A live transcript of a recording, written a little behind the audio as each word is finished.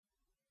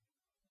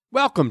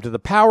Welcome to the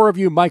Power of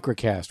You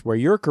microcast, where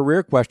your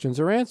career questions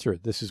are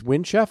answered. This is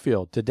Win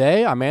Sheffield.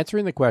 Today, I'm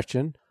answering the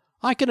question,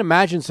 I can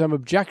imagine some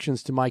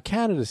objections to my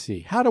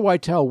candidacy. How do I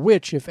tell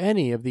which, if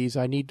any, of these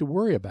I need to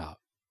worry about?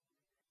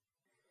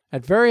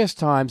 At various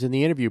times in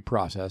the interview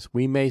process,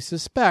 we may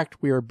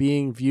suspect we are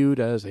being viewed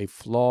as a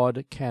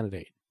flawed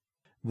candidate.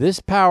 This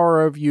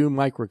Power of You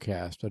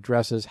microcast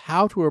addresses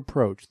how to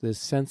approach this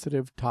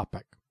sensitive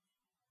topic.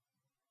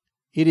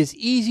 It is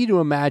easy to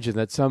imagine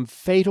that some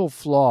fatal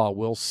flaw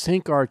will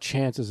sink our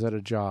chances at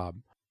a job.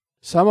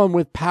 Someone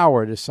with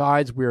power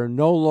decides we are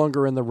no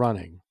longer in the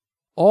running.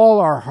 All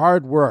our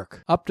hard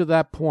work up to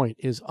that point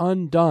is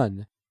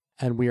undone,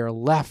 and we are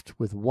left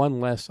with one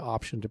less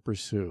option to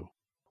pursue.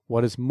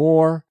 What is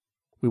more,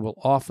 we will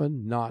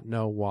often not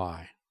know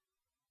why.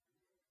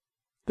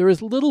 There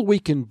is little we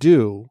can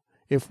do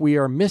if we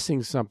are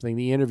missing something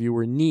the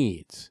interviewer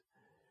needs.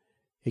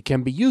 It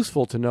can be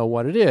useful to know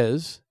what it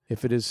is,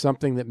 if it is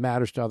something that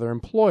matters to other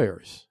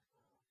employers,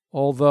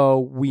 although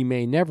we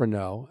may never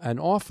know, and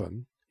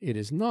often it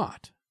is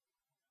not.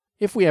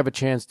 If we have a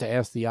chance to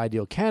ask the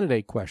ideal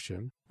candidate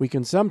question, we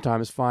can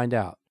sometimes find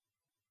out.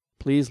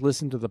 Please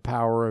listen to the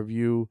Power of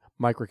You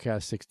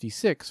Microcast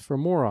 66 for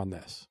more on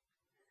this.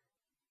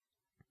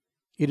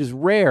 It is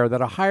rare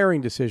that a hiring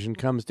decision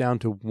comes down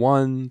to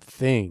one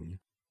thing,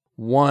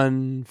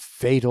 one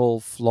fatal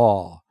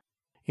flaw.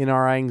 In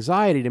our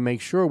anxiety to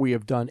make sure we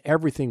have done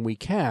everything we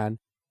can,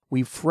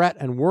 we fret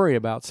and worry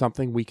about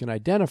something we can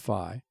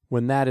identify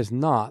when that is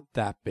not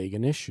that big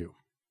an issue.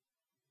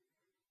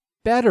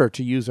 Better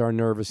to use our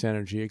nervous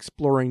energy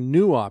exploring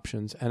new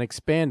options and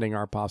expanding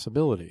our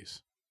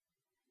possibilities.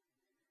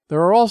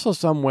 There are also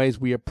some ways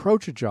we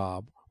approach a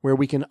job where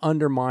we can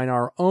undermine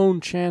our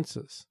own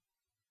chances.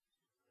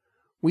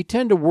 We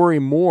tend to worry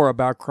more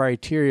about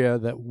criteria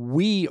that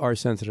we are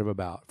sensitive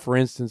about, for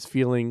instance,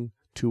 feeling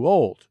too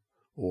old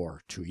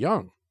or too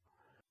young.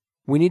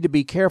 We need to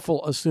be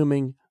careful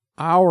assuming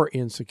our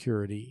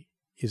insecurity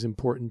is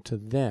important to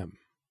them.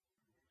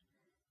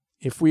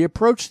 If we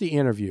approach the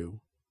interview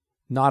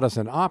not as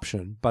an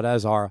option, but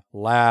as our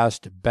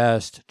last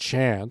best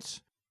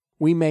chance,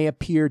 we may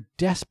appear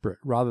desperate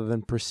rather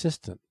than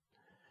persistent,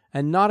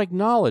 and not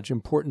acknowledge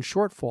important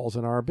shortfalls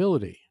in our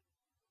ability.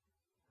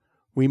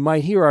 We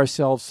might hear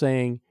ourselves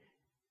saying,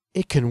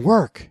 "It can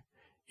work,"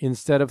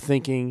 instead of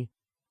thinking,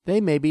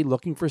 they may be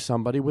looking for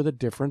somebody with a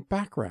different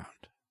background.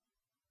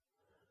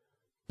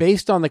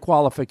 Based on the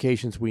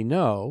qualifications we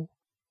know,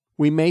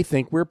 we may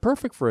think we're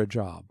perfect for a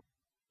job.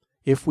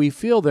 If we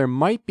feel there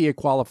might be a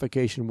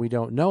qualification we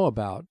don't know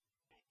about,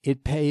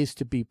 it pays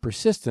to be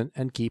persistent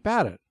and keep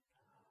at it.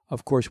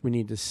 Of course, we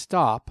need to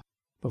stop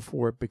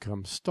before it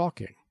becomes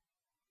stalking.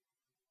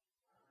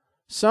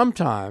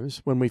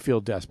 Sometimes, when we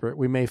feel desperate,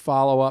 we may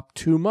follow up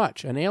too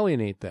much and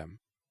alienate them.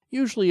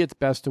 Usually it's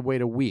best to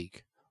wait a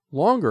week,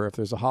 longer if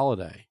there's a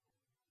holiday.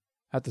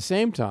 At the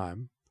same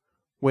time,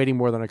 waiting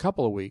more than a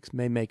couple of weeks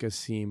may make us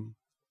seem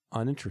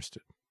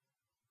uninterested.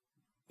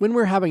 When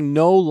we're having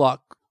no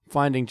luck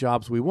finding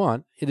jobs we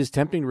want, it is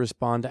tempting to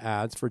respond to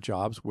ads for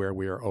jobs where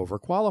we are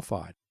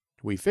overqualified.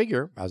 We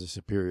figure, as a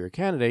superior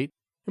candidate,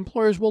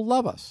 employers will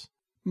love us.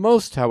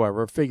 Most,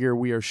 however, figure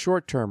we are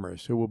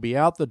short-termers who will be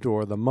out the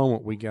door the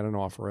moment we get an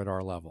offer at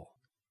our level.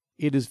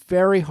 It is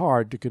very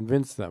hard to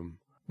convince them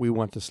we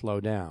want to slow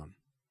down.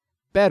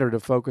 Better to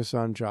focus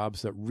on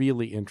jobs that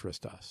really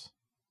interest us.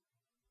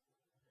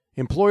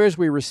 Employers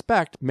we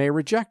respect may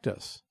reject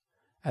us.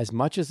 As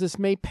much as this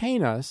may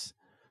pain us,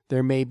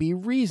 there may be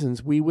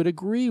reasons we would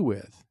agree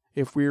with.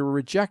 If we were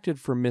rejected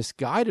for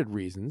misguided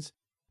reasons,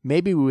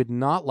 maybe we would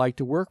not like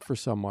to work for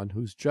someone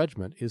whose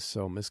judgment is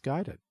so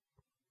misguided.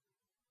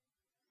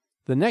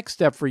 The next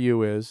step for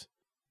you is,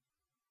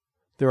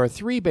 there are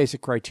 3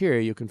 basic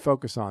criteria you can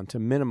focus on to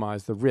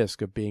minimize the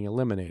risk of being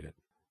eliminated.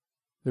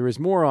 There is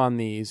more on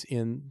these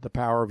in the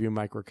Power of You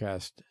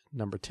microcast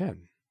number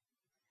 10.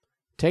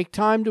 Take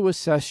time to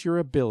assess your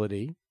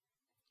ability,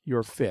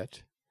 your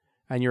fit,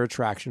 and your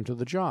attraction to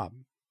the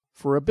job.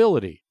 For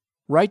ability,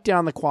 write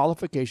down the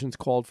qualifications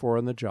called for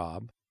in the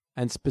job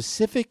and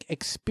specific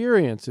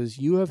experiences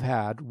you have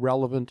had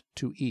relevant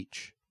to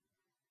each.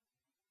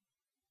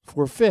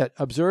 For fit,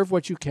 observe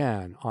what you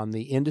can on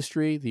the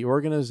industry, the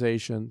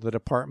organization, the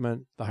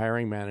department, the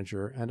hiring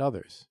manager, and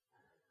others.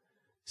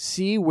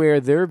 See where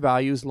their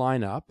values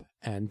line up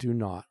and do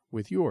not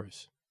with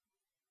yours.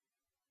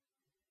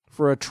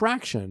 For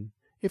attraction,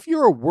 if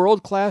you're a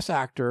world-class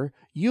actor,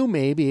 you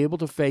may be able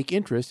to fake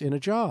interest in a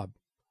job.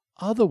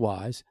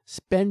 Otherwise,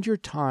 spend your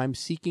time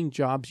seeking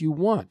jobs you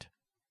want.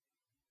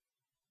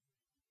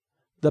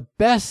 The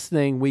best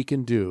thing we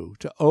can do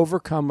to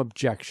overcome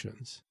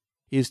objections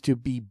is to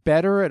be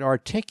better at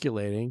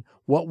articulating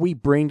what we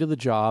bring to the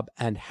job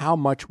and how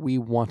much we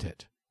want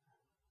it.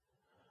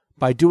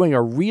 By doing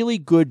a really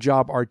good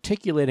job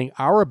articulating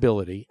our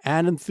ability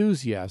and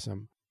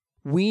enthusiasm,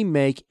 we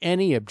make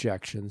any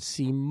objection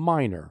seem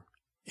minor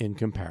in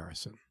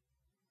comparison.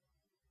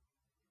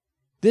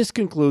 This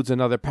concludes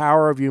another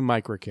Power of You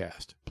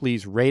microcast.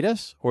 Please rate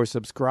us or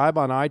subscribe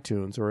on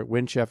iTunes or at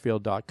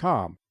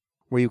winsheffield.com,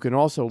 where you can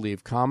also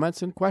leave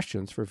comments and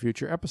questions for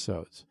future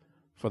episodes.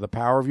 For the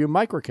Power Review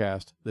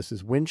Microcast, this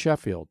is Win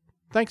Sheffield.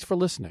 Thanks for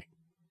listening.